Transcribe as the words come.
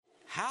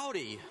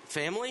Howdy,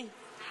 family.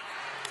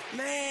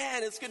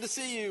 Man, it's good to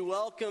see you.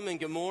 Welcome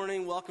and good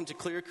morning. Welcome to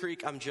Clear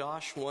Creek. I'm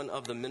Josh, one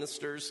of the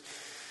ministers.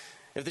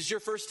 If this is your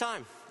first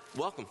time,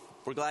 welcome.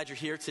 We're glad you're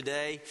here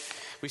today.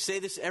 We say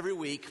this every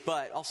week,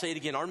 but I'll say it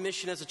again. Our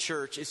mission as a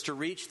church is to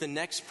reach the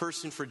next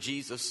person for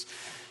Jesus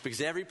because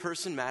every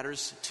person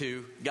matters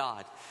to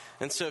God.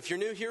 And so if you're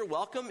new here,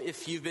 welcome.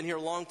 If you've been here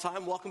a long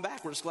time, welcome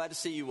back. We're just glad to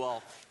see you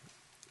all.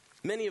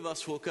 Many of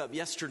us woke up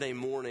yesterday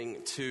morning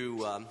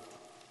to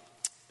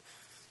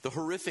the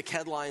horrific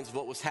headlines of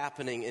what was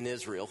happening in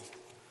Israel.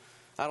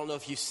 I don't know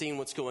if you've seen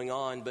what's going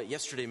on, but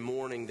yesterday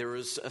morning there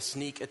was a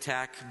sneak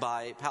attack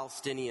by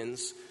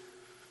Palestinians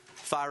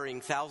firing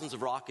thousands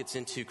of rockets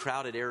into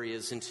crowded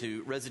areas,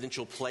 into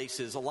residential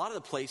places, a lot of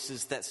the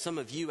places that some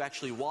of you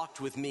actually walked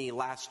with me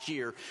last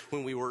year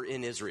when we were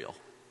in Israel.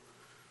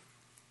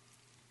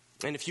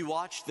 And if you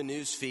watched the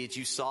news feeds,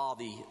 you saw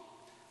the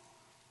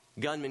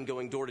gunmen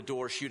going door to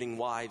door, shooting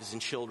wives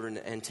and children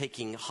and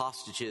taking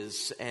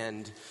hostages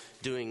and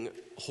doing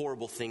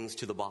horrible things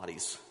to the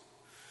bodies.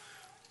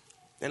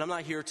 And I'm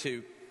not here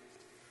to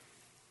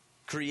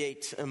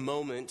create a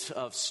moment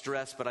of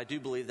stress, but I do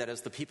believe that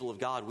as the people of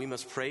God, we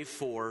must pray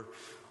for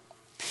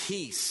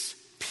peace,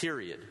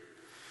 period.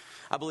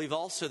 I believe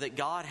also that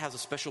God has a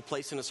special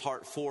place in his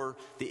heart for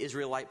the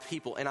Israelite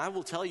people. And I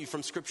will tell you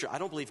from Scripture, I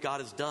don't believe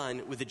God is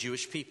done with the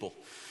Jewish people.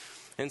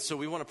 And so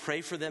we want to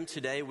pray for them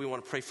today. We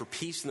want to pray for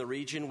peace in the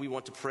region. We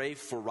want to pray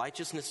for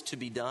righteousness to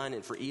be done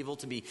and for evil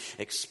to be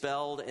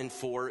expelled and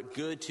for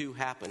good to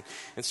happen.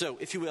 And so,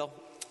 if you will,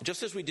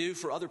 just as we do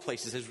for other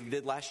places, as we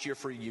did last year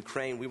for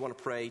Ukraine, we want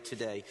to pray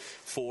today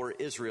for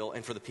Israel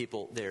and for the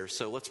people there.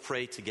 So let's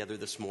pray together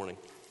this morning.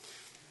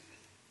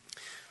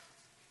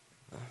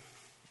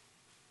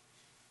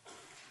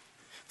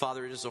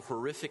 Father, it is a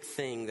horrific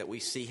thing that we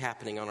see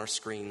happening on our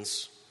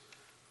screens.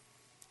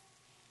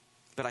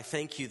 But I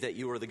thank you that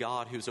you are the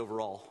God who's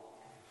over all.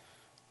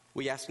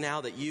 We ask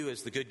now that you,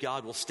 as the good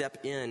God, will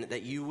step in,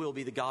 that you will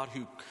be the God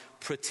who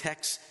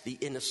protects the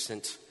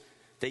innocent,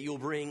 that you'll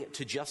bring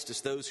to justice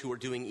those who are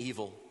doing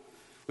evil.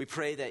 We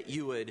pray that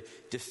you would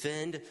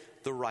defend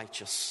the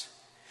righteous.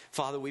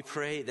 Father, we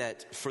pray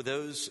that for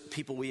those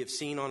people we have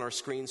seen on our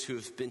screens who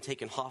have been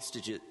taken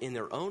hostage in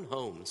their own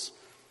homes,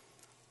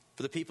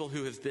 for the people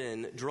who have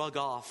been drug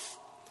off,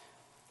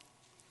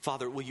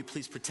 Father, will you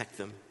please protect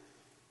them?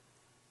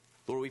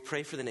 Lord, we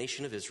pray for the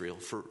nation of Israel,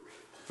 for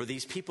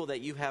these people that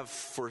you have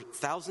for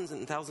thousands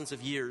and thousands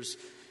of years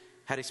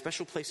had a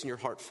special place in your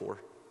heart for.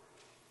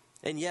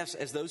 And yes,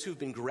 as those who've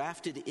been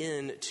grafted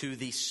into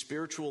the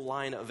spiritual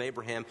line of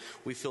Abraham,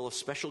 we feel a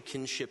special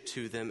kinship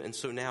to them. And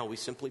so now we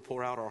simply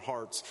pour out our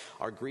hearts,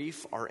 our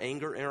grief, our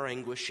anger, and our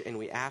anguish, and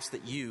we ask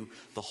that you,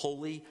 the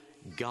holy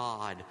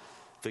God,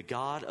 the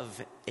God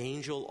of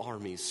angel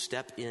armies,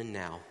 step in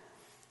now.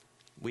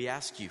 We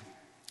ask you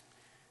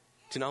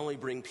to not only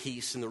bring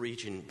peace in the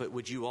region, but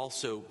would you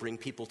also bring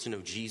people to know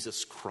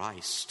Jesus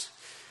Christ?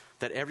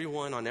 That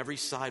everyone on every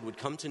side would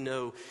come to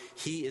know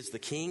he is the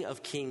King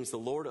of Kings, the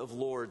Lord of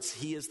Lords.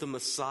 He is the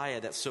Messiah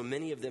that so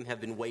many of them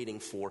have been waiting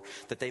for,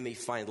 that they may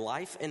find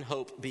life and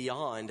hope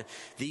beyond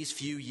these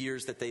few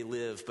years that they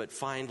live, but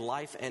find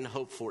life and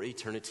hope for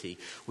eternity.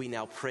 We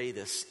now pray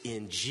this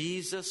in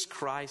Jesus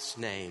Christ's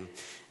name.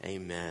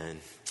 Amen.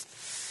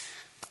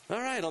 All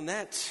right, on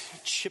that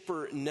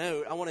chipper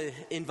note, I want to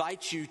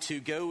invite you to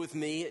go with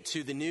me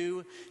to the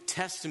New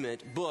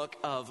Testament book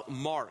of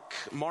Mark.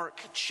 Mark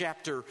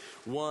chapter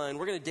 1.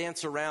 We're going to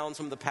dance around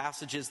some of the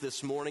passages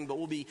this morning, but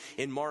we'll be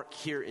in Mark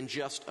here in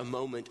just a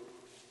moment.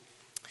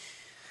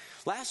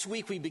 Last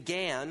week we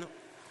began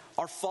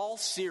our fall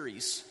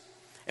series,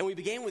 and we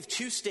began with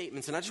two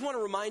statements, and I just want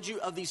to remind you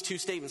of these two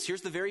statements.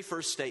 Here's the very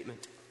first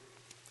statement.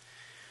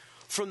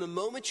 From the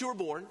moment you were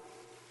born,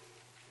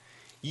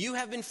 you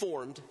have been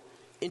formed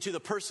into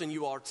the person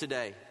you are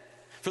today.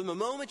 From the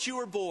moment you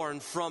were born,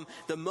 from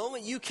the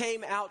moment you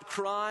came out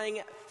crying,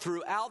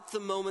 throughout the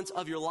moments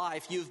of your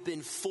life, you've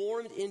been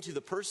formed into the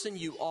person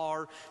you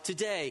are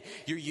today.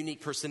 Your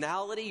unique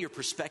personality, your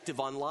perspective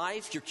on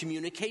life, your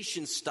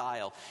communication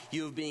style.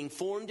 You're being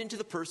formed into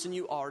the person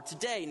you are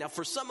today. Now,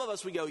 for some of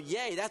us, we go,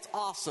 yay, that's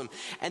awesome.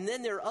 And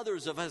then there are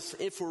others of us,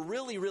 if we're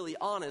really, really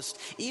honest,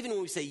 even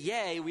when we say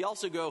yay, we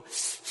also go,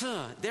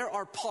 there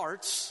are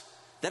parts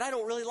that I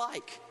don't really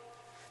like.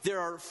 There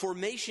are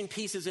formation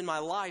pieces in my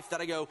life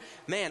that I go,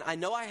 man, I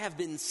know I have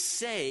been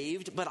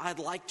saved, but I'd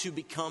like to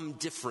become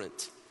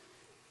different.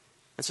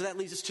 And so that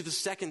leads us to the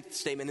second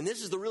statement, and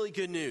this is the really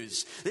good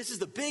news. This is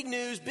the big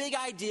news, big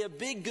idea,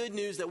 big good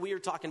news that we are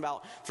talking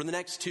about for the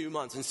next 2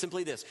 months, and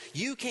simply this.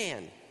 You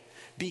can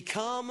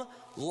become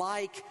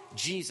like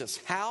Jesus.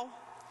 How?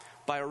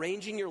 By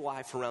arranging your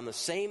life around the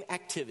same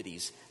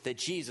activities that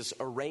Jesus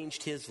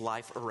arranged his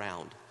life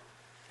around.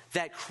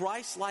 That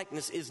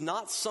Christ-likeness is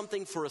not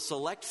something for a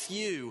select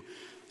few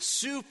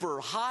super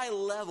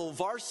high-level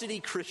varsity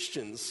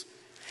Christians.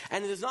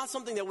 And it is not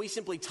something that we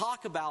simply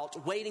talk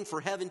about waiting for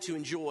heaven to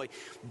enjoy.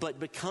 But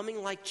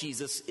becoming like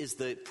Jesus is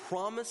the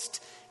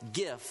promised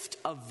gift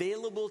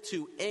available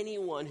to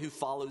anyone who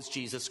follows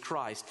Jesus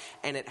Christ.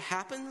 And it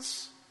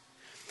happens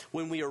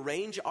when we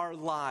arrange our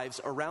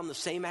lives around the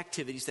same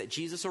activities that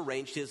Jesus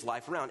arranged his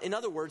life around. In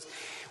other words,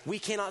 we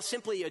cannot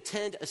simply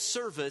attend a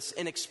service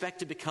and expect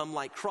to become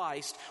like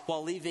Christ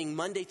while leaving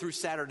Monday through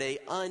Saturday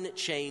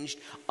unchanged,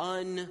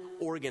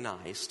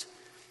 unorganized.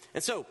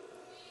 And so,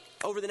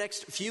 over the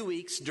next few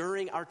weeks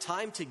during our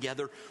time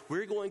together,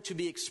 we're going to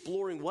be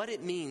exploring what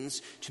it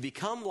means to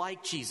become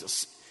like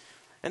Jesus.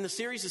 And the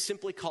series is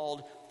simply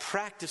called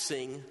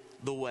Practicing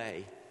the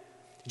Way.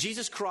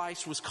 Jesus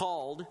Christ was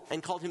called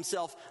and called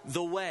himself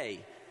the Way.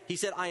 He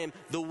said, I am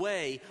the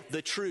way,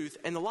 the truth,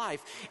 and the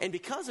life. And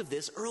because of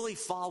this, early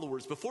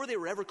followers, before they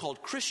were ever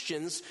called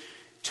Christians,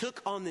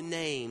 took on the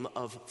name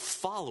of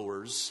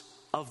followers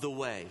of the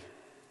way.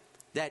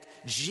 That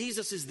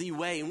Jesus is the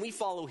way and we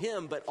follow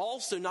him, but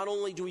also not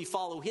only do we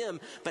follow him,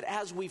 but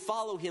as we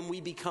follow him,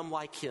 we become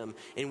like him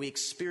and we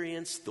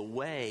experience the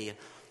way,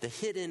 the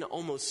hidden,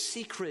 almost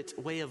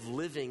secret way of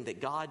living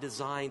that God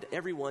designed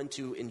everyone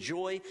to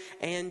enjoy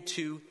and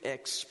to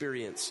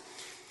experience.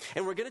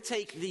 And we're going to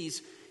take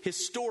these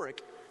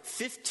historic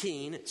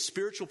 15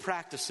 spiritual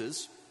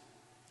practices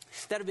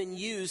that have been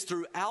used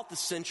throughout the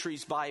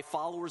centuries by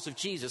followers of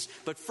Jesus,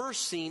 but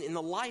first seen in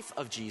the life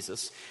of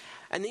Jesus.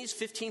 And these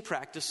 15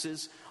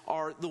 practices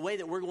are the way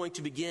that we're going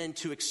to begin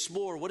to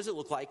explore what does it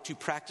look like to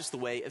practice the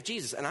way of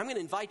Jesus. And I'm going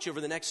to invite you over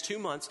the next 2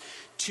 months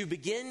to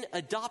begin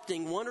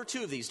adopting one or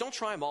two of these. Don't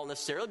try them all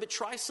necessarily, but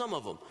try some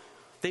of them.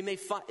 They may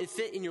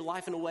fit in your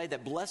life in a way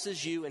that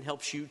blesses you and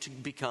helps you to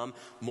become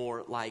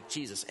more like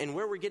Jesus. And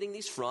where we're getting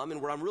these from,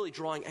 and where I'm really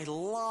drawing a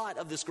lot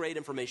of this great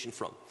information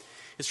from,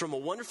 is from a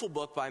wonderful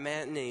book by a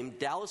man named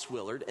Dallas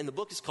Willard, and the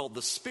book is called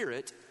The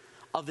Spirit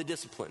of the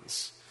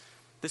Disciplines.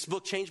 This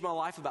book changed my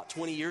life about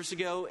 20 years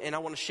ago, and I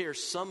want to share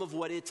some of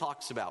what it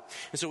talks about.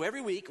 And so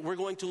every week, we're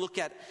going to look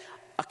at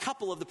a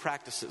couple of the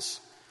practices.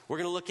 We're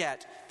going to look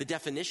at the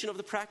definition of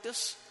the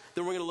practice,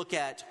 then we're going to look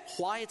at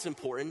why it's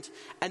important,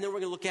 and then we're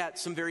going to look at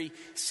some very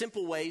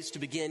simple ways to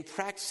begin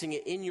practicing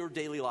it in your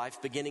daily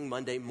life beginning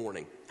Monday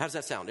morning. How does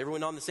that sound?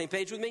 Everyone on the same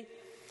page with me?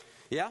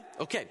 Yeah?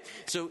 Okay.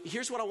 So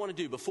here's what I want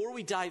to do. Before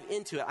we dive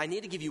into it, I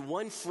need to give you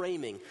one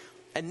framing.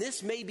 And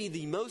this may be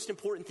the most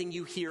important thing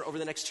you hear over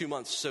the next 2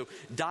 months. So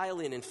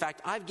dial in. In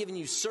fact, I've given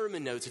you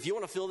sermon notes. If you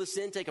want to fill this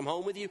in, take them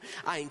home with you.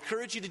 I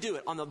encourage you to do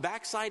it. On the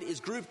backside is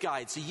group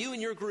guides. So you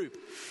and your group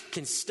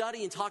can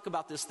study and talk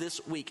about this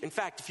week. In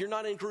fact, if you're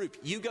not in a group,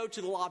 you go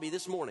to the lobby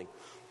this morning.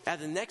 At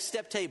the next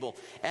step table,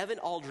 Evan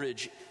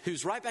Aldridge,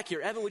 who's right back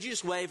here. Evan, would you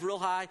just wave real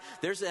high?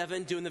 There's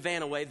Evan doing the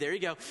Vanna wave. There you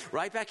go.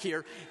 Right back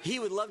here. He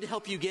would love to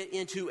help you get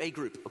into a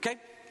group. Okay?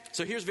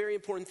 So here's a very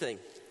important thing.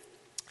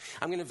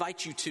 I'm going to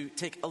invite you to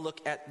take a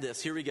look at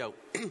this. Here we go.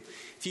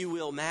 If you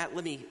will, Matt,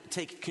 let me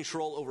take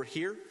control over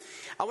here.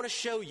 I want to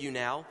show you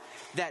now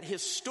that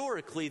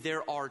historically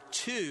there are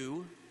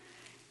two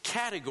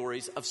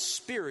categories of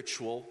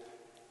spiritual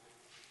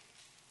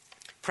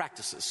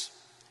practices.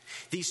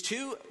 These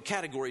two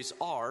categories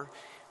are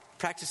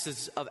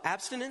practices of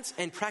abstinence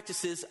and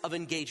practices of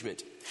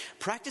engagement.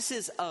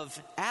 Practices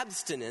of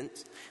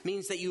abstinence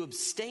means that you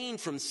abstain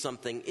from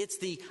something. It's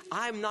the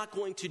I'm not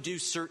going to do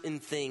certain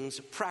things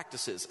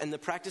practices. And the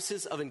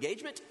practices of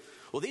engagement,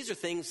 well, these are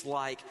things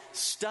like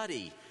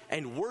study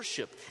and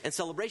worship and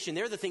celebration.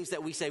 They're the things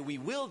that we say we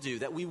will do,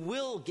 that we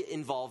will get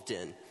involved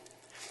in.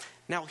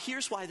 Now,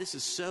 here's why this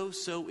is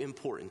so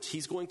important.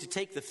 He's going to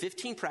take the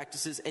 15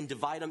 practices and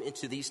divide them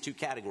into these two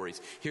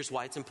categories. Here's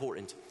why it's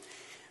important.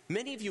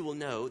 Many of you will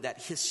know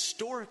that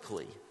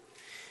historically,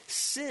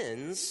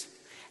 sins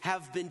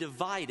have been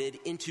divided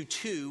into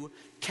two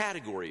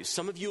categories.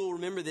 Some of you will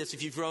remember this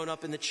if you've grown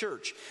up in the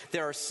church.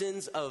 There are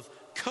sins of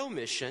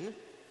commission,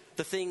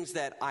 the things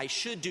that I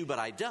should do but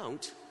I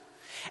don't,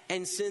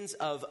 and sins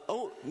of,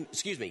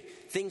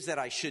 things that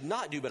I should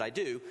not do but I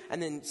do,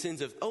 and then sins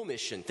of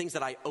omission, things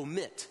that I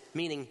omit,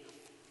 meaning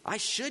I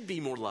should be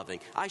more loving,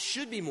 I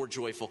should be more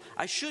joyful,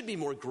 I should be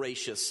more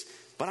gracious,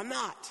 but I'm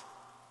not.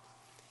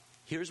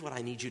 Here's what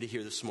I need you to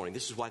hear this morning.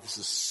 This is why this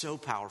is so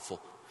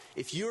powerful.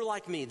 If you're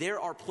like me, there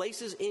are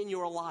places in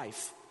your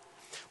life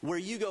where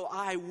you go,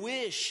 I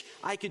wish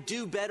I could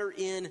do better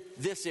in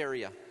this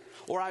area,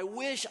 or I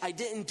wish I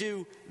didn't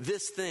do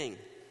this thing.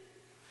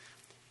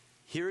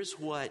 Here's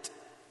what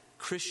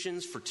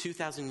Christians for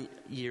 2,000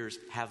 years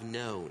have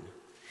known,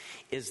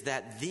 is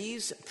that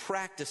these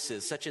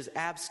practices, such as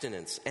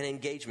abstinence and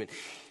engagement,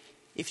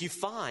 if you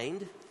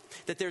find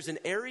that there's an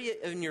area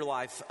in your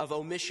life of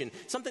omission,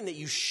 something that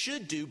you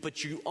should do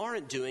but you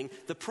aren't doing,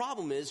 the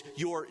problem is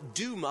your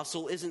do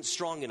muscle isn't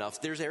strong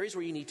enough. There's areas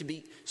where you need to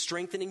be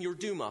strengthening your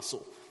do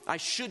muscle. I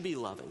should be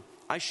loving.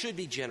 I should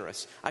be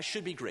generous. I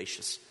should be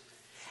gracious.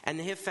 And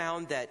they have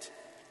found that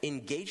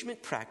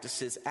engagement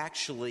practices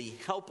actually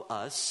help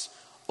us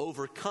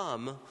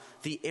overcome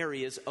the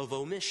areas of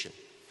omission.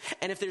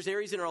 And if there's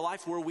areas in our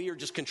life where we are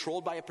just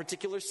controlled by a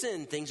particular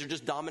sin, things are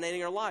just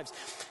dominating our lives,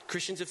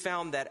 Christians have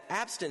found that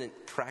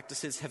abstinent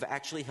practices have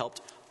actually helped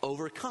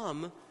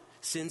overcome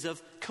sins of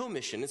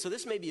commission. And so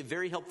this may be a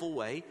very helpful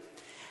way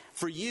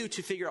for you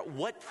to figure out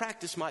what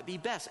practice might be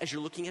best as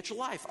you're looking at your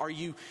life. Are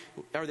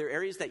there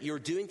areas that you're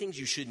doing things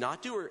you should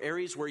not do, or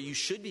areas where you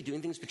should be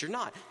doing things but you're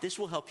not? This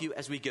will help you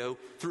as we go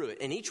through it.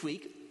 And each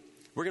week,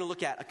 we're going to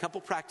look at a couple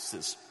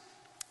practices.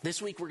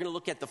 This week, we're going to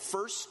look at the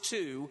first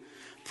two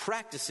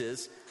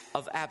practices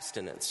of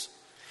abstinence.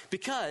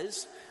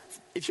 Because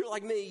if you're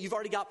like me, you've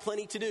already got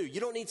plenty to do. You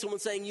don't need someone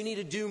saying you need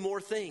to do more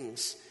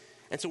things.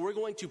 And so we're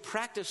going to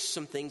practice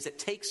some things that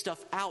take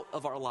stuff out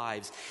of our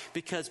lives.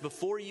 Because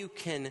before you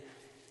can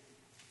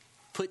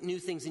put new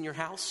things in your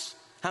house,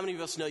 how many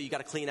of us know you got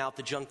to clean out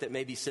the junk that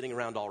may be sitting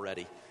around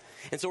already?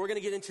 And so we're going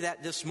to get into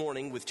that this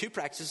morning with two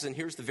practices, and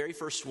here's the very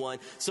first one.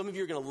 Some of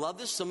you are going to love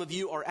this. Some of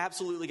you are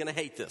absolutely going to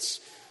hate this.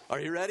 Are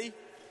you ready?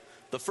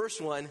 The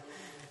first one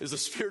is the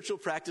spiritual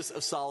practice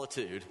of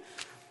solitude.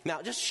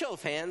 Now, just show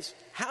of hands,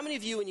 how many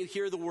of you, when you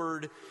hear the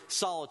word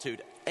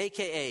solitude,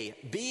 a.k.a.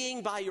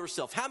 being by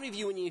yourself, how many of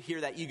you, when you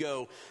hear that, you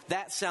go,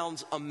 that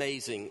sounds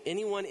amazing?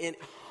 Anyone in?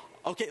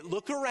 Okay,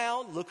 look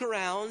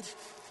around.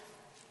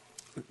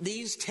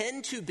 These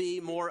tend to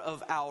be more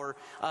of our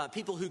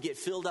people who get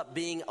filled up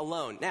being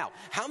alone. Now,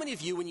 how many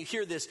of you, when you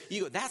hear this,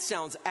 you go, that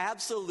sounds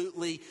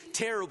absolutely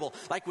terrible.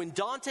 Like when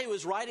Dante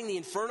was writing the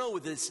Inferno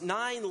with its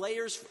 9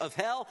 layers of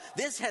hell,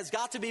 this has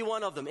got to be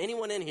one of them.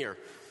 Anyone in here?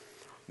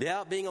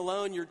 Yeah, being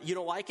alone, you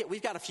don't like it?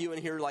 We've got a few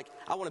in here like,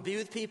 I want to be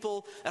with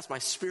people. That's my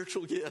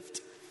spiritual gift.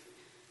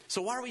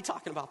 So why are we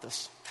talking about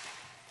this?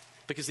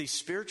 Because these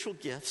spiritual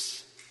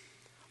gifts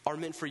are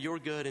meant for your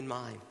good and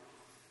mine.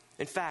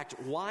 In fact,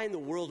 why in the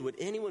world would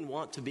anyone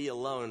want to be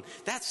alone?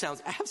 That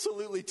sounds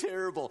absolutely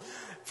terrible.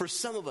 For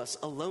some of us,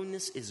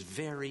 aloneness is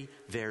very,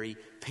 very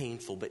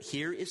painful. But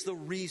here is the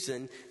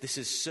reason this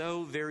is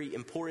so very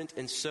important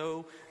and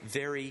so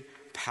very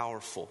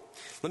powerful.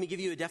 Let me give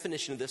you a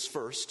definition of this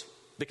first,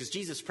 because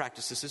Jesus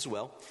practiced this as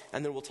well,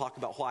 and then we'll talk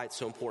about why it's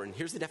so important.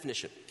 Here's the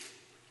definition.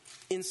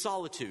 In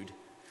solitude,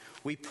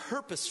 we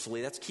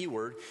purposefully, that's key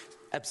word,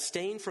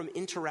 abstain from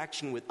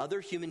interaction with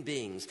other human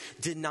beings,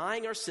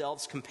 denying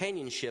ourselves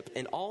companionship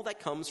and all that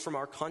comes from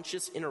our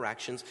conscious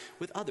interactions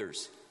with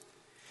others.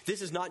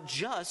 This is not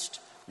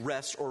just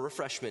rest or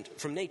refreshment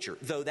from nature,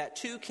 though that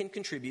too can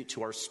contribute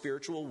to our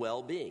spiritual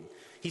well-being.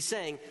 He's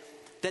saying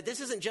that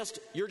this isn't just,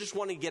 you're just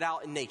wanting to get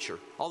out in nature,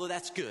 although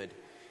that's good.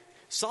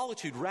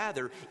 Solitude,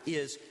 rather,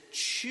 is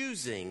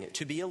choosing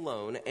to be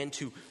alone and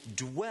to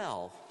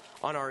dwell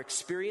on our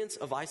experience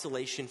of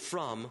isolation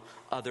from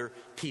other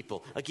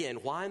people. Again,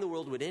 why in the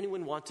world would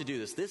anyone want to do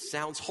this? This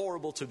sounds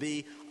horrible, to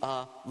be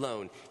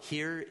alone.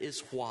 Here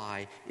is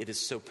why it is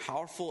so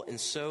powerful and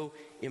so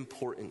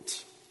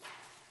important.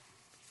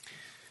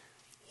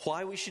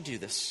 Why we should do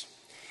this.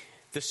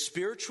 The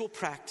spiritual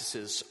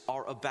practices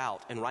are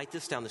about, and write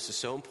this down, this is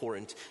so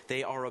important,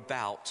 they are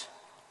about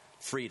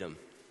freedom.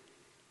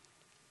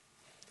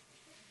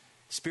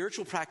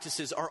 Spiritual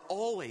practices are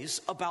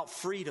always about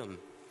freedom.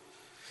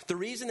 The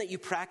reason that you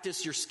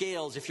practice your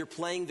scales if you're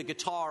playing the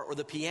guitar or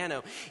the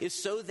piano is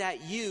so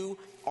that you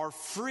are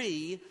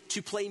free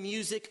to play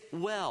music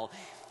well.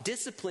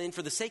 Discipline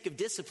for the sake of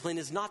discipline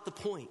is not the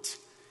point.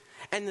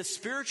 And the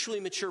spiritually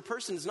mature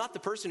person is not the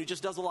person who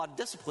just does a lot of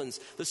disciplines.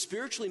 The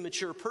spiritually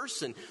mature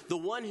person, the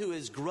one who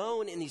has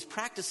grown in these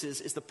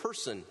practices, is the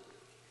person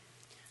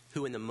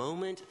who in the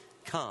moment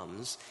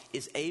comes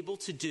is able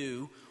to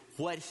do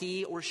what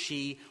he or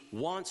she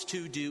wants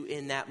to do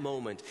in that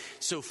moment.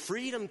 So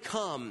freedom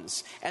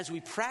comes as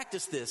we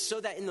practice this, so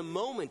that in the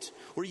moment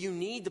where you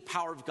need the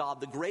power of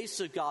God, the grace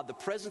of God, the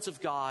presence of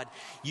God,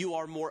 you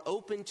are more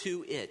open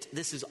to it.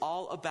 This is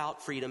all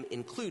about freedom,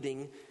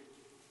 including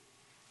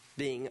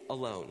being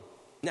alone.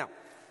 Now,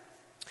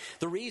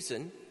 the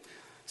reason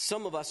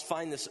some of us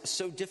find this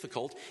so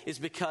difficult is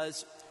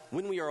because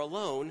when we are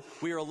alone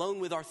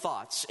with our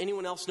thoughts.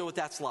 Anyone else know what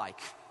that's like?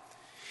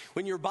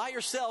 When you're by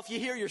yourself, you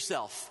hear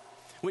yourself.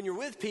 When you're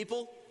with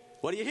people,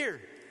 what do you hear?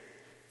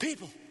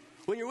 People.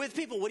 When you're with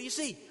people, what do you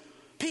see?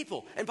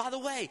 People. And by the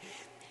way,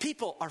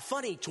 people are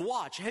funny to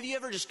watch. Have you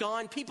ever just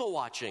gone people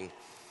watching?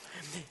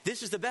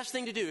 This is the best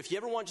thing to do if you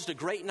ever want just a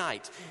great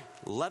night.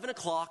 11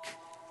 o'clock,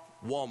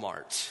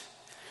 Walmart.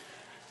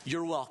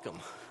 You're welcome.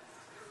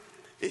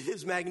 It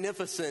is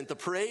magnificent, the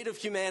parade of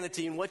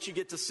humanity and what you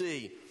get to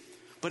see.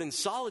 But in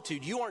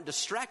solitude, you aren't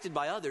distracted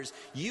by others.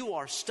 You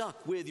are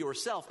stuck with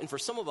yourself. And for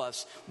some of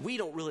us, we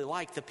don't really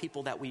like the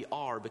people that we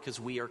are because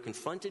we are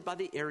confronted by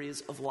the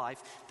areas of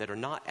life that are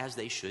not as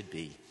they should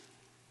be.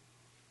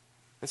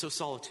 And so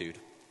solitude.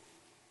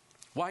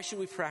 Why should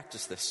we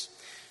practice this?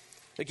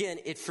 Again,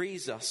 it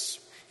frees us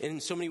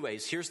in so many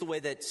ways. Here's the way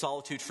that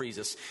solitude frees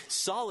us.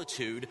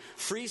 Solitude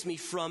frees me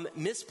from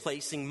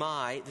misplacing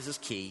my, this is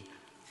key,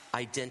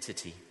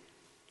 identity.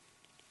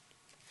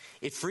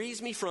 It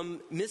frees me from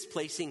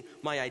misplacing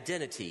my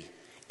identity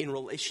in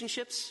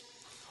relationships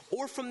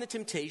or from the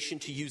temptation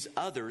to use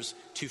others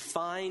to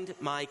find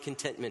my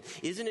contentment.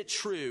 Isn't it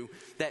true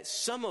that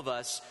some of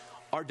us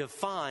are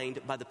defined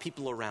by the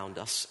people around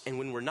us, and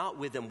when we're not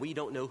with them, we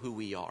don't know who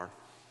we are?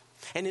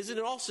 And isn't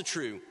it also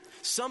true,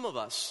 some of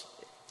us,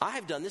 I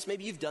have done this,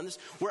 maybe you've done this,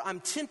 where I'm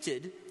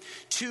tempted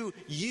to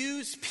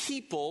use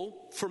people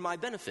for my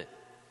benefit.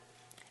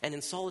 And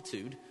in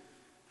solitude,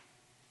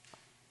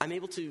 I'm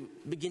able to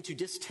begin to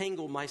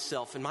disentangle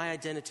myself and my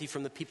identity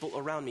from the people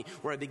around me,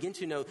 where I begin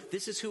to know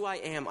this is who I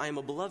am. I am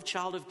a beloved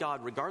child of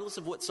God, regardless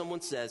of what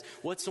someone says,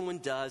 what someone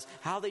does,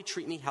 how they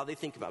treat me, how they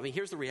think about me.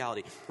 Here's the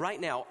reality. Right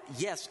now,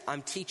 yes,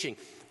 I'm teaching,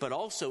 but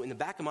also in the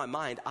back of my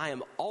mind, I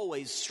am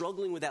always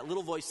struggling with that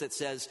little voice that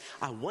says,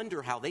 I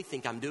wonder how they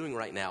think I'm doing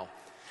right now.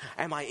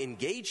 Am I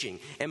engaging?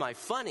 Am I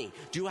funny?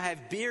 Do I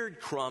have beard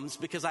crumbs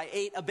because I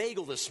ate a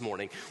bagel this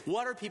morning?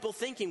 What are people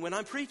thinking when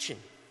I'm preaching?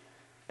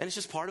 And it's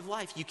just part of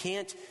life. You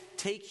can't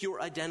take your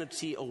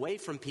identity away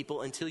from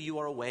people until you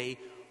are away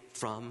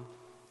from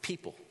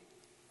people.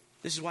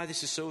 This is why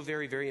this is so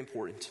very, very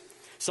important.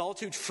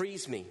 Solitude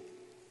frees me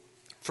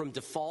from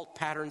default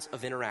patterns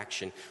of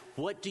interaction.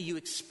 What do you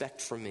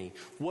expect from me?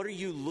 What are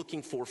you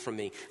looking for from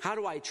me? How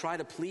do I try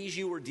to please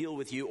you or deal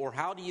with you? Or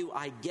how do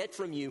I get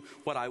from you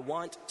what I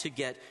want to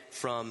get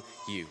from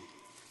you?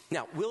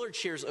 Now, Willard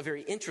shares a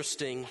very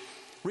interesting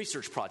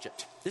research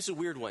project. This is a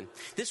weird one.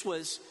 This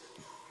was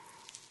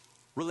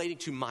relating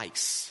to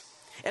mice.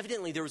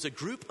 Evidently, there was a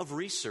group of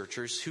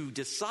researchers who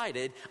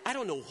decided, I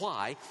don't know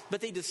why,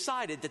 but they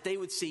decided that they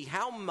would see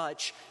how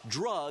much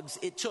drugs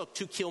it took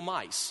to kill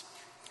mice.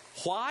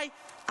 Why?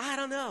 I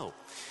don't know.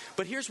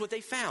 But here's what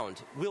they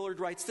found. Willard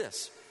writes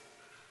this.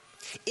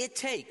 It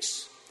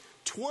takes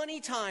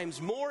 20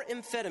 times more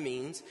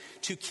amphetamines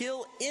to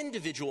kill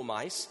individual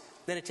mice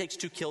than it takes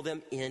to kill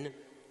them in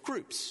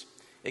groups.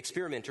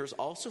 Experimenters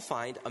also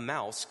find a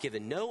mouse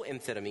given no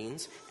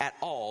amphetamines at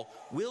all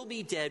will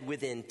be dead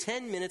within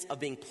 10 minutes of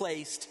being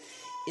placed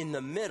in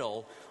the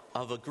middle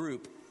of a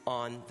group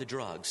on the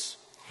drugs.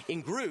 In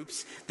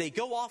groups, they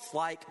go off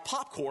like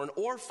popcorn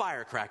or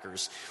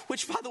firecrackers,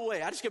 which, by the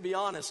way, I just gotta be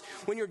honest,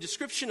 when your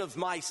description of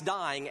mice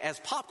dying as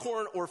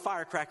popcorn or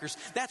firecrackers,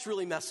 that's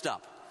really messed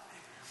up.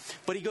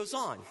 But he goes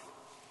on.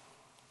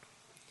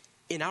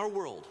 In our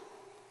world,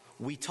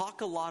 we talk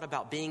a lot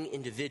about being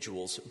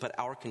individuals, but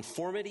our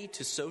conformity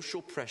to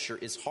social pressure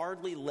is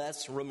hardly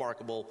less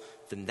remarkable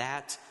than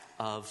that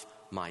of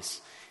mice.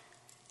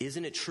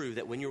 Isn't it true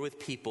that when you're with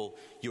people,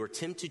 you're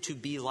tempted to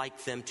be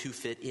like them to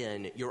fit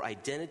in? Your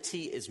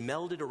identity is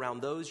melded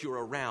around those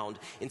you're around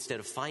instead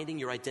of finding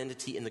your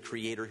identity in the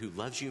Creator who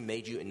loves you,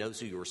 made you, and knows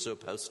who you are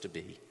supposed to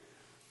be.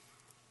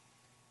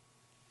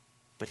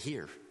 But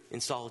here,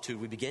 in solitude,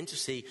 we begin to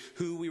see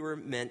who we were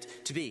meant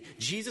to be.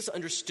 Jesus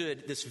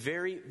understood this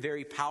very,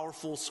 very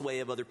powerful sway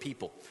of other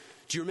people.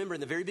 Do you remember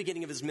in the very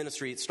beginning of his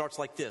ministry, it starts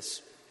like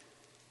this.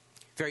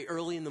 Very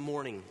early in the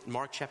morning,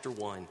 Mark chapter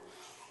 1,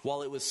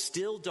 while it was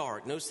still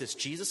dark, notice this,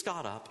 Jesus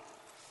got up,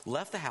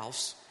 left the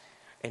house,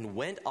 and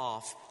went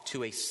off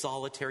to a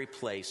solitary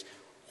place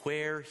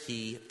where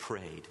he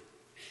prayed.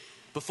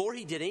 Before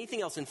he did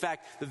anything else, in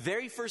fact, the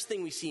very first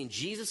thing we see in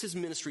Jesus'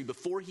 ministry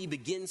before he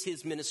begins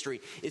his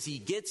ministry is he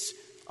gets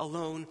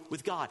alone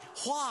with God.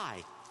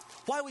 Why?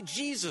 Why would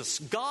Jesus,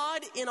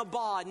 God in a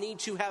bod, need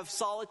to have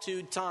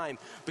solitude time?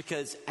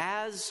 Because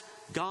as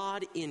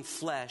God in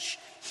flesh,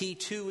 he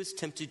too is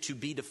tempted to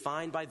be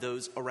defined by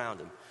those around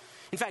him.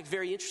 In fact,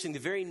 very interesting, the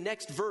very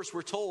next verse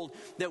we're told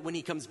that when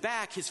he comes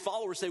back, his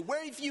followers say,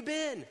 "Where have you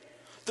been?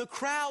 The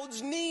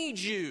crowds need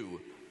you."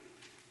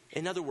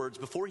 In other words,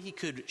 before he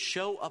could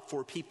show up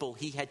for people,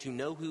 he had to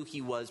know who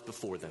he was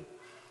before them.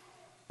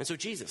 And so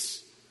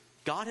Jesus,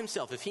 God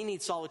himself, if he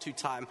needs solitude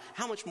time,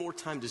 how much more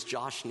time does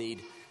Josh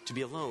need to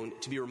be alone,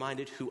 to be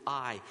reminded who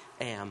I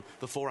am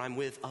before I'm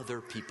with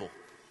other people?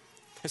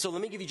 And so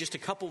let me give you just a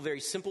couple very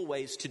simple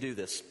ways to do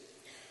this.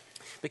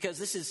 Because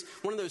this is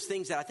one of those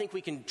things that I think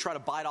we can try to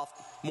bite off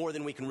more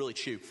than we can really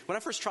chew. When I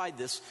first tried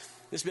this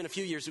has been a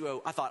few years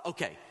ago, I thought,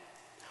 okay,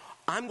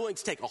 I'm going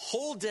to take a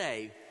whole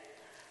day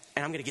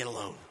and I'm going to get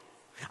alone.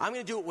 I'm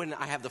going to do it when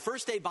I have the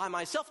first day by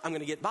myself. I'm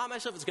going to get by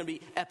myself. It's going to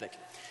be epic.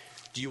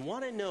 Do you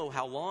want to know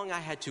how long I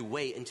had to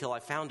wait until I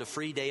found a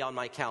free day on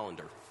my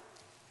calendar?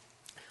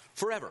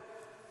 Forever.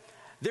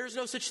 There's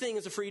no such thing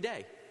as a free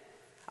day.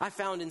 I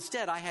found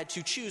instead I had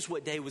to choose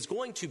what day was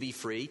going to be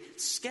free,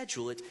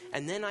 schedule it,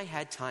 and then I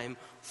had time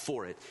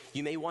for it.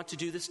 You may want to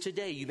do this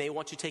today. You may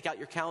want to take out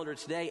your calendar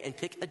today and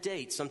pick a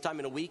date sometime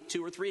in a week,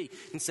 2 or 3,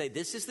 and say,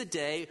 this is the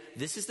day,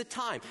 this is the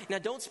time. Now,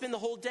 don't spend the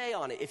whole day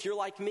on it. If you're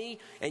like me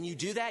and you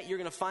do that, you're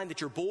going to find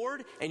that you're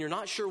bored and you're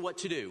not sure what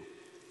to do.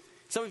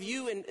 Some of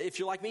you, and if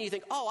you're like me, you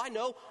think, oh, I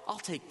know, I'll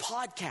take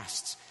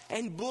podcasts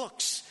and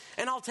books,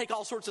 and I'll take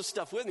all sorts of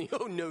stuff with me.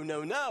 Oh,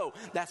 no.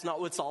 That's not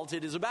what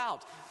solitude is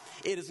about.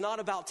 It is not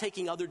about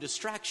taking other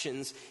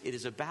distractions. It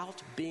is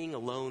about being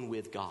alone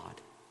with God.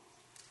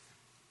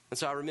 And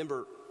so I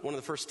remember one of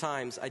the first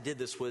times I did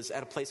this was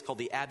at a place called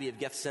the Abbey of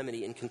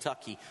Gethsemane in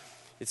Kentucky.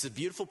 It's a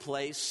beautiful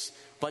place,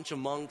 bunch of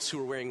monks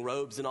who are wearing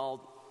robes and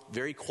all,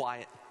 very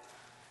quiet.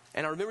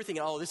 And I remember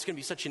thinking, oh, this is going to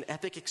be such an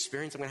epic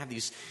experience. I'm going to have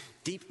these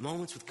deep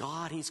moments with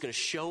God. He's going to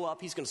show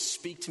up. He's going to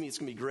speak to me. It's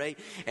going to be great.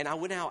 And I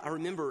went out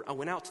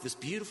to this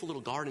beautiful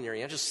little garden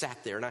area. I just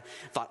sat there and I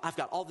thought, I've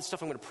got all this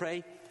stuff I'm going to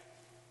pray.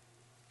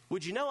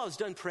 Would you know I was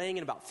done praying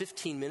in about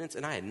 15 minutes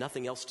and I had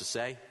nothing else to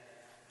say?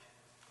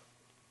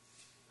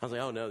 I was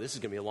like, oh no, this is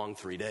going to be a long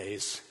 3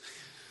 days.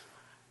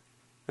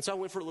 And so I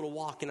went for a little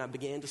walk and I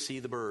began to see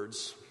the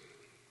birds.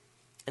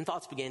 And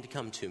thoughts began to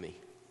come to me.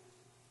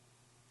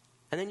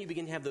 And then you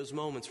begin to have those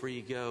moments where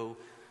you go,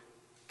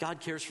 God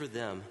cares for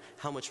them.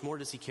 How much more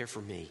does he care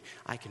for me?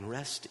 I can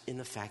rest in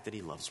the fact that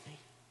he loves me.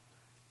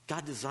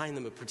 God designed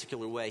them a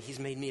particular way. He's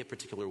made me a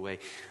particular way.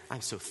 I'm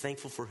so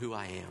thankful for who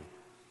I am.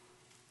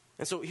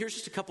 And so here's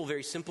just a couple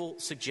very simple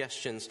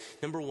suggestions.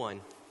 Number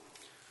one,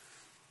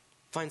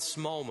 find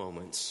small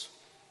moments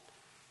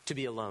to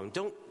be alone.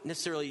 Don't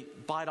necessarily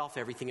bite off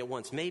everything at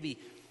once. Maybe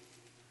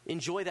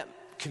enjoy that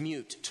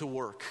commute to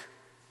work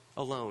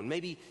alone.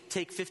 Maybe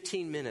take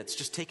 15 minutes,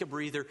 just take a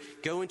breather,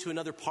 go into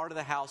another part of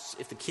the house.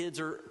 If the kids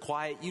are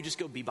quiet, you just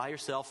go be by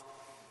yourself.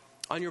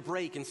 On your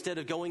break, instead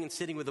of going and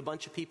sitting with a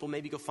bunch of people,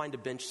 maybe go find a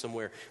bench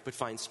somewhere, but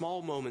find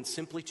small moments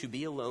simply to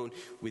be alone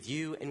with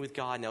you and with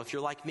God. Now, if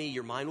you're like me,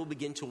 your mind will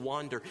begin to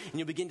wander, and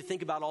you'll begin to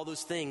think about all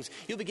those things.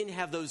 You'll begin to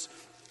have those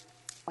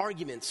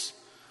arguments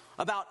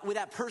about with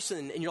that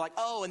person, and you're like,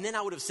 oh, and then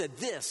I would have said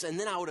this, and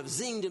then I would have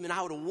zinged him, and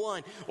I would have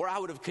won, or I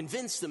would have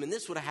convinced them, and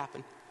this would have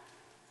happened.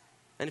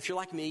 And if you're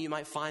like me, you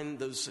might find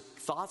those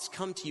thoughts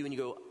come to you, and you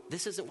go,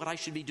 this isn't what I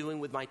should be doing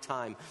with my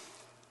time.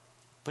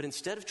 But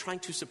instead of trying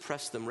to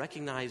suppress them,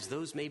 recognize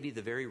those may be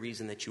the very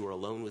reason that you are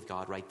alone with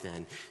God right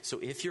then. So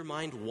if your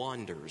mind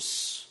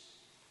wanders,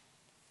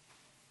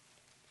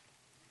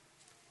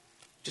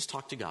 just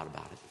talk to God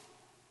about it.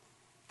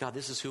 God,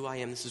 this is who I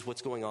am. This is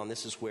what's going on.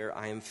 This is where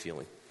I am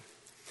feeling.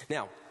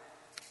 Now,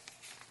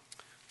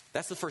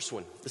 that's the first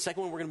one. The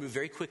second one we're going to move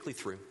very quickly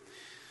through.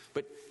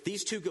 But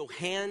these two go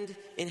hand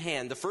in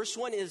hand. The first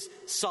one is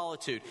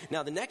solitude.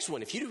 Now, the next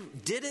one, if you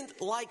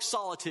didn't like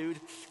solitude,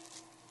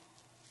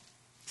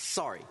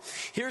 sorry.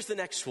 Here's the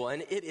next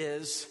one. It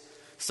is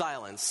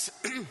silence.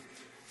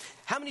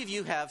 How many of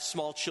you have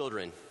small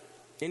children?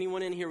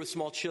 Anyone in here with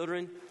small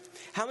children?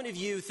 How many of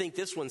you think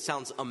this one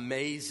sounds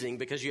amazing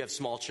because you have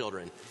small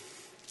children?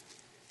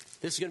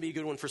 This is going to be a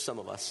good one for some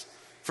of us.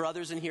 For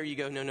others in here, you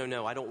go,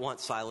 no, I don't want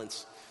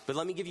silence. But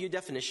let me give you a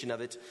definition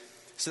of it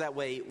so that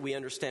way we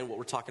understand what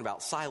we're talking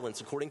about.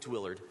 Silence, according to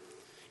Willard.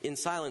 In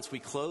silence, we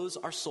close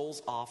our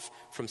souls off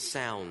from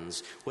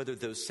sounds, whether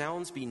those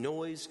sounds be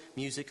noise,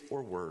 music,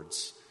 or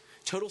words.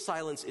 Total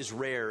silence is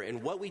rare,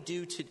 and what we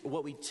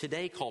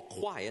today call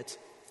quiet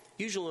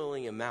usually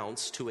only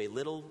amounts to a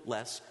little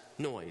less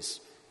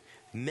noise.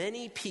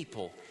 Many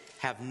people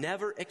have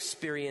never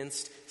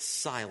experienced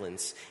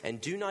silence and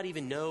do not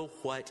even know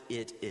what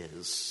it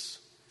is.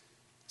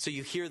 So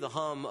you hear the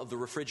hum of the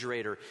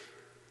refrigerator,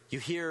 you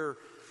hear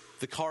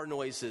the car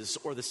noises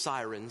or the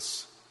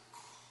sirens.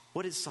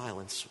 What is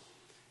silence?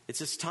 It's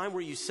this time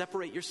where you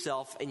separate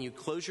yourself and you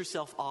close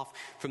yourself off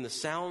from the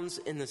sounds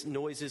and the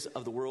noises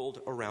of the world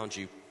around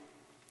you.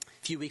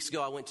 A few weeks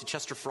ago, I went to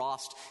Chester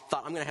Frost,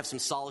 thought I'm going to have some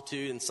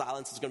solitude and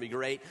silence is going to be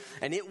great.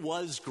 And it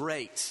was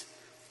great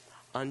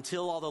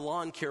until all the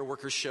lawn care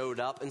workers showed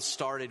up and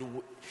started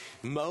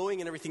mowing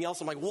and everything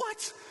else. I'm like,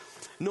 what?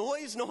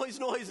 Noise,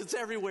 it's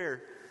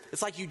everywhere.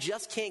 It's like you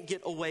just can't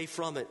get away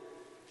from it.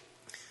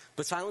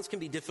 But silence can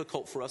be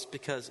difficult for us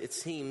because it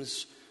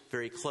seems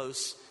very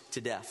close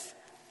to death.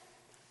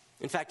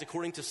 In fact,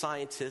 according to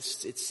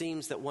scientists, it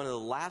seems that one of the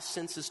last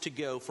senses to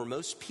go for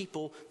most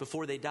people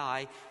before they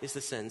die is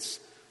the sense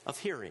of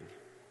hearing,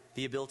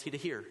 the ability to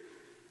hear.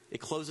 It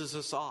closes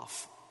us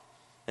off.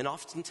 And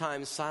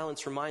oftentimes,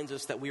 silence reminds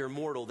us that we are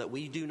mortal, that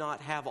we do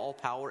not have all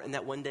power, and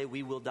that one day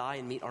we will die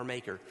and meet our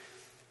Maker.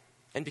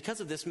 And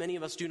because of this, many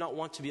of us do not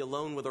want to be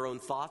alone with our own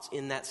thoughts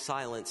in that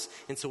silence.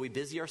 And so we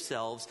busy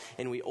ourselves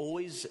and we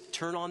always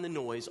turn on the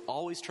noise,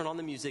 always turn on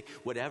the music,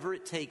 whatever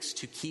it takes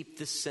to keep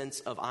this sense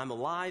of I'm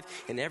alive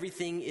and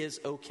everything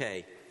is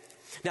okay.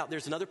 Now,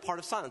 there's another part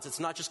of silence. It's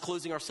not just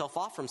closing ourselves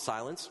off from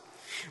silence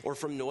or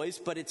from noise,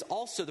 but it's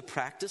also the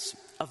practice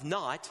of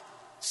not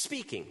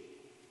speaking.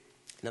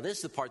 Now, this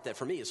is the part that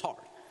for me is hard.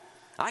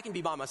 I can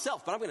be by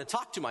myself, but I'm going to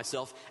talk to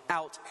myself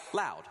out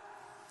loud.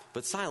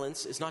 But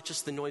silence is not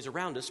just the noise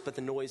around us, but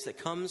the noise that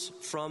comes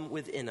from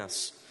within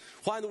us.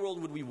 Why in the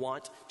world would we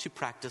want to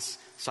practice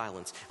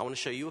silence? I want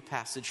to show you a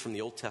passage from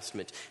the Old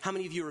Testament. How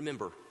many of you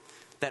remember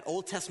that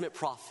Old Testament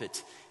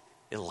prophet,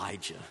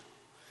 Elijah?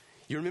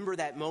 You remember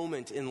that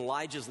moment in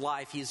Elijah's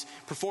life. He's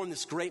performed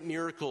this great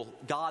miracle,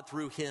 God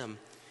through him.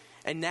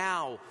 And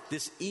now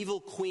this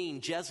evil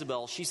queen,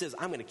 Jezebel, she says,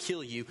 I'm going to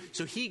kill you.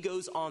 So he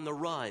goes on the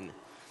run.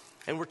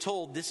 And we're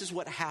told this is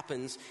what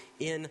happens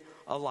in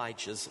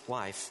Elijah's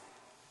life.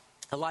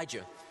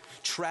 Elijah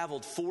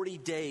traveled 40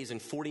 days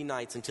and 40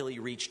 nights until he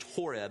reached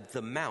Horeb,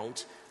 the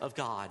mount of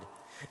God.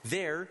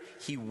 There,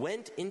 he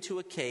went into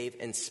a cave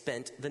and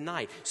spent the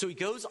night. So he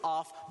goes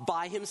off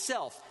by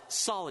himself,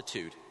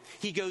 solitude.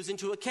 He goes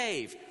into a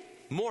cave,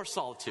 more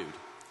solitude.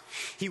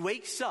 He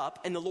wakes up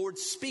and the Lord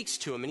speaks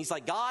to him and he's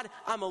like, God,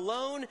 I'm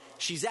alone.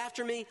 She's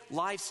after me.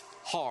 Life's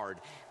hard.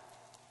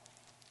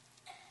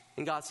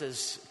 And God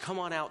says, come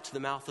on out to the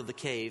mouth of the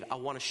cave. I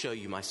want to show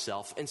you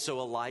myself. And so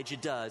Elijah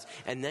does.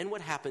 And then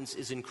what happens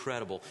is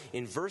incredible.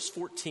 In verse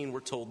 14, we're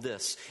told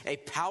this. A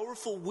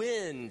powerful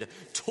wind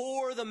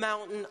tore the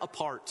mountain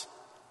apart.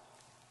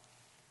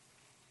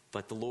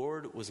 But the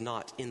Lord was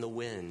not in the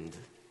wind.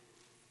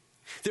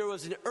 There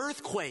was an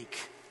earthquake,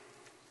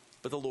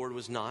 but the Lord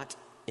was not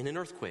in an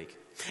earthquake.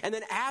 And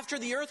then after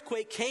the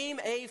earthquake came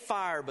a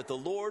fire, but the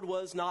Lord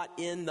was not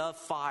in the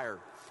fire.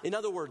 In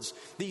other words,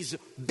 these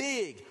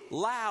big,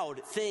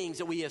 loud things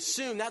that we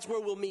assume that's where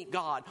we'll meet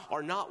God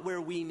are not where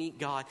we meet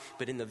God.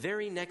 But in the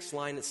very next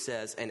line it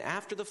says, and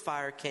after the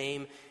fire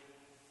came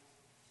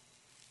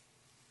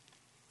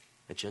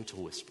a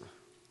gentle whisper.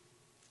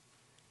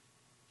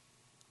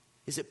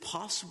 Is it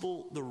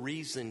possible the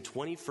reason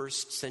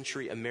 21st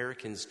century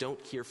Americans don't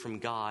hear from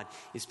God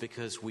is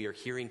because we are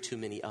hearing too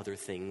many other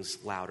things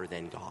louder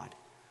than God?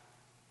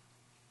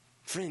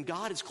 Friend,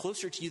 God is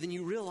closer to you than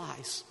you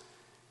realize.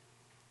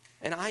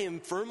 And I am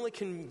firmly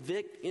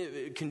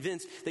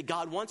convinced that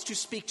God wants to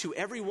speak to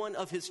every one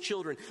of his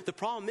children. The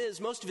problem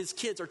is most of his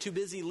kids are too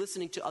busy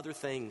listening to other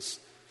things.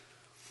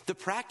 The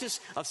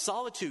practice of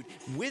solitude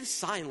with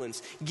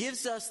silence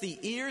gives us the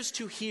ears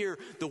to hear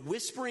the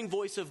whispering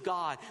voice of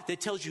God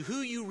that tells you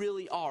who you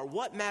really are,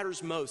 what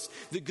matters most,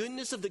 the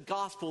goodness of the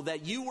gospel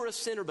that you were a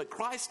sinner, but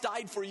Christ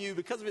died for you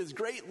because of his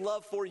great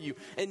love for you.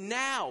 And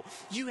now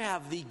you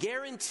have the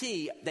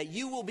guarantee that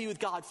you will be with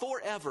God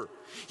forever.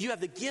 You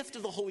have the gift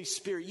of the Holy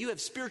Spirit. You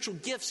have spiritual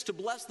gifts to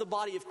bless the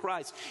body of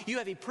Christ. You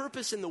have a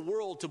purpose in the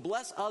world to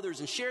bless others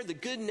and share the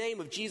good name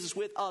of Jesus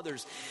with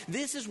others.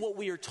 This is what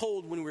we are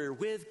told when we're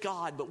with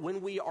God. But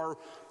when we are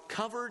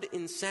covered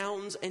in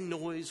sounds and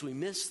noise, we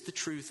miss the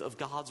truth of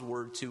God's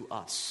word to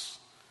us.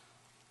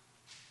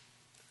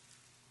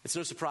 It's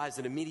no surprise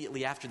that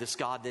immediately after this,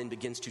 God then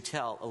begins to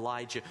tell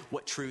Elijah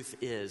what truth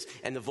is.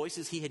 And the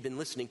voices he had been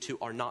listening to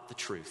are not the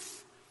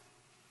truth.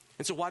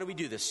 And so why do we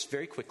do this?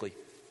 Very quickly.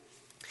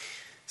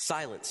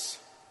 Silence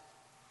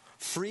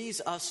frees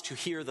us to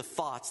hear the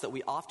thoughts that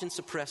we often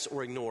suppress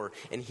or ignore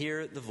and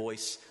hear the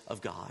voice of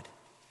God.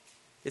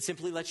 It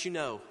simply lets you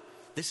know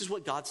this is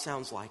what God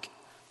sounds like.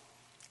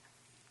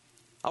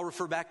 I'll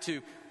refer back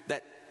to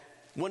that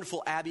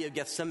wonderful Abbey of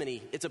Gethsemane.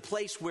 It's a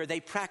place where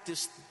they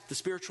practice the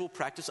spiritual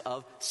practice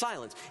of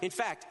silence. In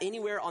fact,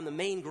 anywhere on the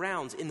main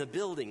grounds, in the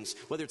buildings,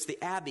 whether it's the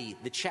Abbey,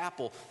 the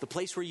chapel, the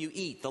place where you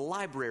eat, the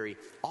library,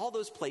 all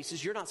those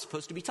places, you're not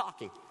supposed to be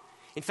talking.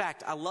 In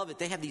fact, I love it.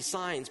 They have these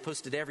signs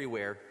posted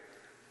everywhere.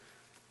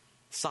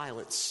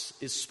 Silence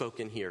is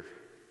spoken here.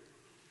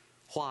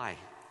 Why?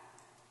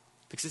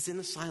 Because it's in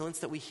the silence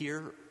that we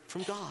hear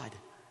from God.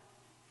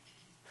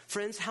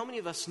 Friends, how many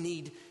of us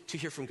need to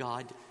hear from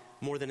God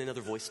more than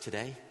another voice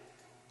today?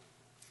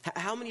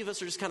 How many of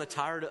us are just kind of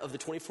tired of the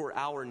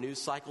 24-hour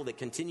news cycle that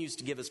continues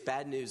to give us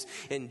bad news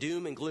and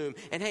doom and gloom?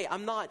 And hey,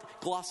 I'm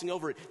not glossing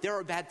over it. There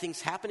are bad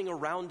things happening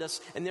around us,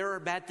 and there are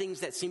bad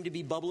things that seem to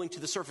be bubbling to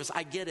the surface.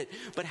 I get it.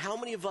 But how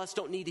many of us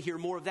don't need to hear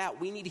more of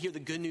that? We need to hear the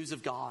good news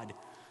of God.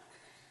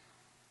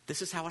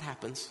 This is how it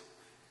happens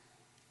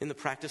in the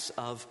practice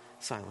of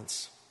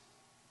silence.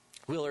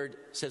 Willard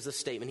says this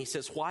statement. He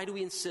says, why do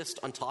we insist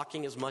on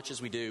talking as much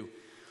as we do?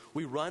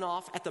 We run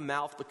off at the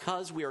mouth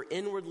because we are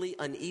inwardly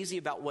uneasy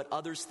about what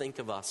others think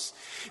of us.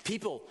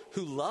 People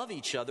who love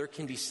each other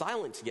can be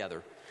silent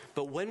together,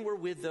 but when we're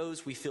with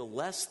those we feel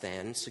less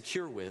than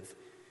secure with,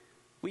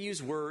 we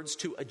use words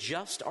to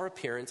adjust our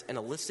appearance and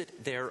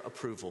elicit their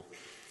approval.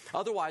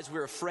 Otherwise,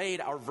 we're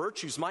afraid our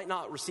virtues might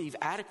not receive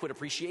adequate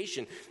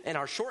appreciation and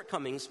our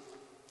shortcomings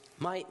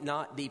might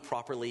not be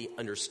properly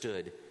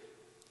understood.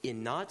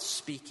 In not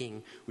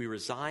speaking, we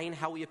resign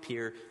how we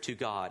appear to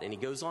God. And he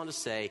goes on to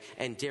say,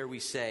 and dare we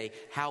say,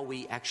 how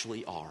we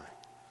actually are.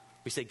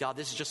 We say, God,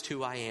 this is just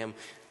who I am.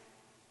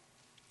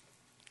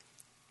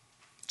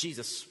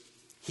 Jesus,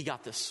 he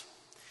got this.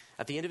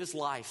 At the end of his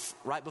life,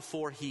 right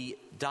before he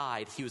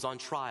died, he was on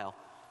trial.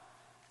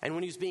 And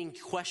when he was being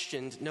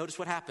questioned, notice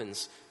what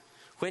happens.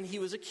 When he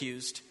was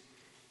accused,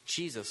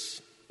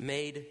 Jesus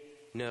made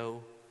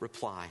no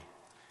reply,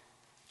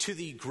 to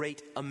the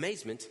great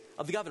amazement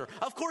of the governor.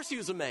 Of course he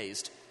was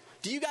amazed.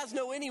 Do you guys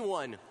know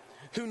anyone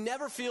who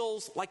never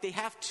feels like they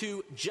have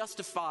to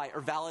justify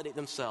or validate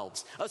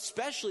themselves,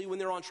 especially when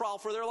they're on trial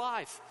for their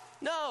life?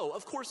 No,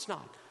 of course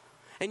not.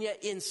 And yet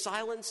in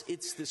silence,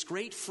 it's this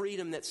great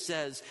freedom that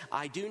says,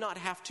 I do not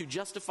have to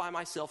justify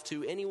myself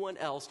to anyone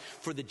else,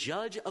 for the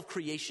judge of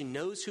creation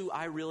knows who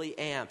I really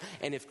am.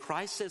 And if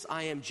Christ says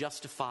I am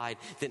justified,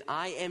 then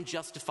I am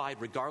justified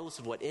regardless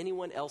of what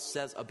anyone else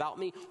says about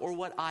me or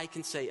what I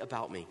can say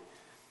about me.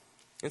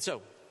 And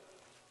so,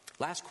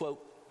 last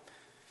quote,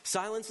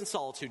 silence and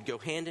solitude go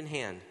hand in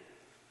hand.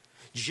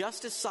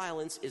 Just as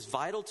silence is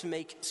vital to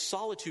make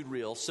solitude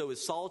real, so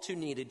is solitude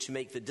needed to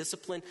make the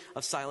discipline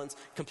of silence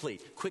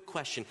complete. Quick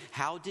question.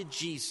 How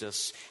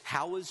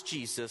was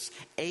Jesus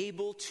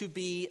able to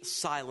be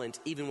silent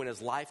even when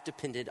his life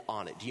depended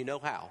on it? Do you know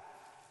how?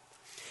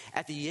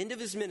 At the end of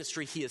his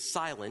ministry, he is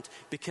silent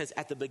because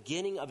at the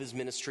beginning of his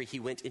ministry, he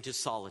went into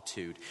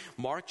solitude.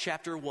 Mark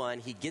chapter 1,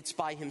 he gets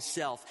by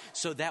himself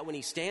so that when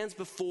he stands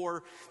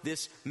before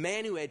this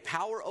man who had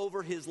power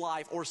over his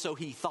life, or so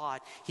he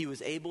thought, he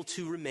was able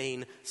to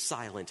remain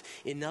silent.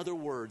 In other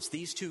words,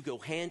 these two go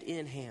hand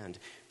in hand.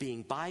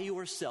 Being by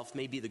yourself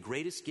may be the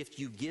greatest gift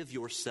you give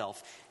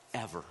yourself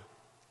ever.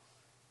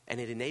 And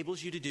it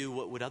enables you to do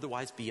what would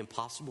otherwise be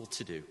impossible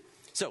to do.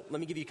 So let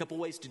me give you a couple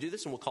ways to do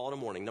this, and we'll call it a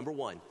morning. Number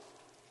one,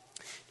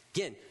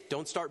 again,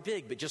 don't start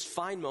big, but just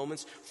find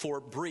moments for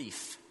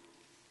brief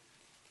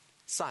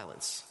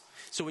silence.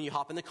 So when you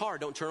hop in the car,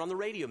 don't turn on the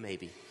radio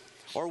maybe.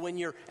 Or when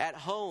you're at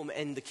home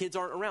and the kids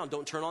aren't around,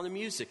 don't turn on the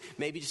music.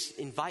 Maybe just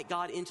invite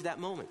God into that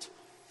moment.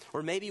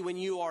 Or maybe when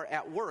you are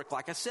at work,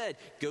 like I said,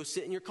 go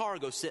sit in your car,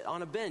 go sit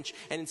on a bench,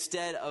 and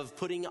instead of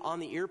putting on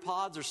the ear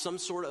pods or some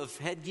sort of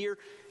headgear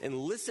and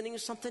listening to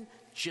something,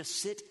 just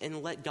sit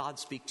and let God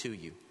speak to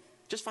you.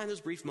 Just find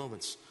those brief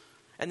moments.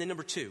 And then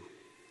number two,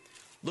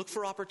 look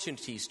for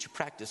opportunities to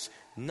practice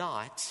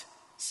not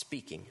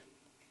speaking.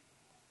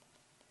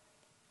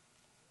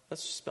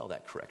 Let's spell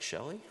that correct,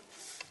 shall we?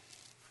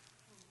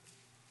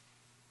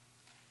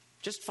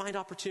 Just find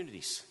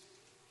opportunities.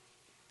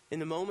 In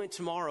the moment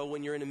tomorrow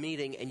when you're in a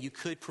meeting and you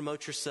could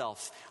promote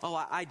yourself. Oh,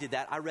 I did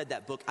that. I read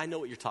that book. I know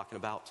what you're talking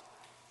about.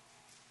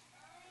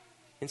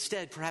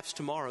 Instead, perhaps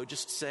tomorrow,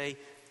 just say,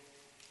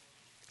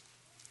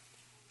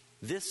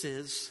 this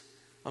is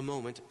a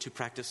moment to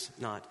practice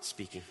not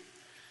speaking.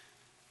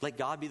 Let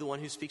God be the one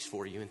who speaks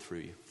for you and through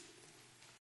you.